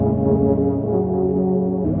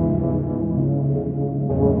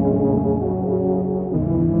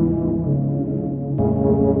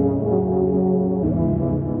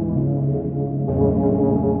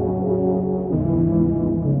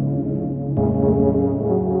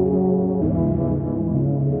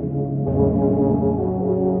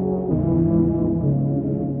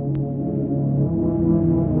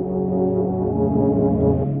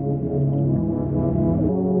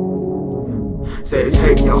legs,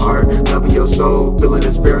 hate in your heart, love in your soul. Feeling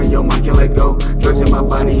despair in your mind, can't let go. Drugs in my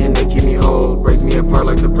body and they keep me whole. Break me apart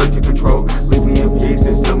like the perk to control. Leave me in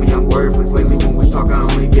pieces, tell me I'm worthless. Lately when we talk, I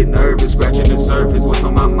only get nervous. Scratching the surface, what's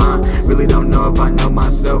on my mind? Really don't know if I know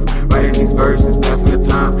myself. Writing these verses, passing the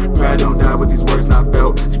time. Pray I don't die with these words not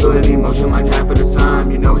felt. Spilling emotion like half of the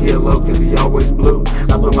time. You know he a low cause he always blue.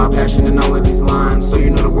 I put my passion in all of these lines, so you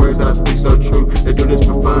know the words that I speak so true. They do this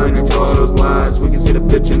for fun, they tell all those lies. We can see the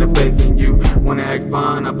pitch and the fake in you. Wanna act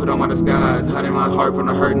fine, I put on my disguise. Hiding my heart from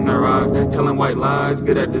the hurt in their eyes. Telling white lies,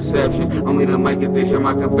 good at deception. Only them might get to hear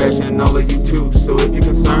my confession, and all of you too. So if you're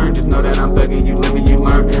concerned, just know that I'm thugging you, living you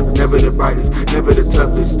learn. Was never the brightest, never the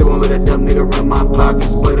toughest. Still won't let that dumb nigga run my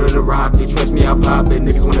pockets. Blood of the rocket, trust me, I'll pop it.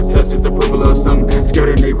 Niggas wanna test just to prove a little something. Scared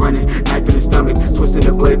and they running, knife in his stomach. Twisting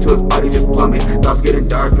the blade till his body just plummet. Thoughts getting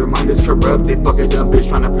darker, mind is corrupted. Fuck a dumb bitch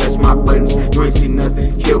trying to press my buttons. You ain't seen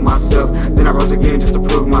nothing, killed myself. Then I rose again just to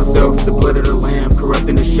prove myself. The blood of the lamb,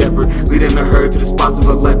 corrupting the shepherd. Leading the herd to the spots of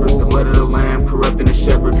a leopard. The blood of the lamb, corrupting the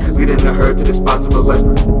shepherd. Leading the herd to the spots of a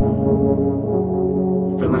leopard.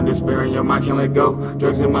 Feeling despair in your mind, can't let go.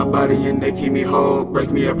 Drugs in my body and they keep me whole.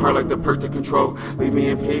 Break me apart like the perk to control. Leave me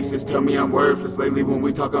in pieces, tell me I'm worthless. Lately when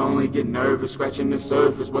we talk I only get nervous. Scratching the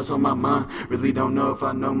surface, what's on my mind? Really don't know if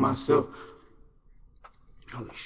I know myself. Holy shit.